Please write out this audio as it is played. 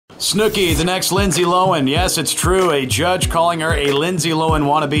Snooki, the next Lindsay Lohan. Yes, it's true. A judge calling her a Lindsay Lohan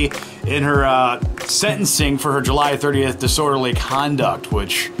wannabe in her sentencing for her July 30th disorderly conduct,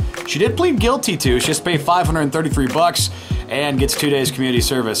 which she did plead guilty to. She has to pay $533 and gets 2 days community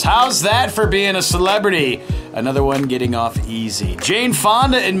service. How's that for being a celebrity? Another one getting off easy. Jane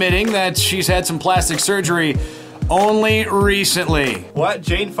Fonda admitting that she's had some plastic surgery only recently. What?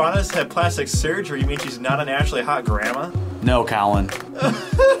 Jane Fonda's had plastic surgery? You mean she's not a naturally hot grandma? No, Colin.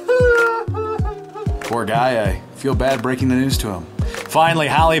 Poor guy, I feel bad breaking the news to him. Finally,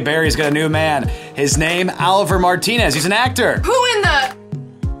 Halle Berry's got a new man. His name, Oliver Martinez. He's an actor. Who in the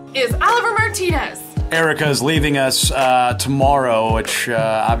is Oliver Martinez? Erica's leaving us tomorrow, which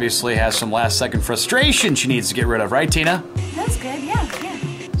obviously has some last-second frustration she needs to get rid of. Right, Tina? That's good, yeah.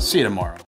 See you tomorrow.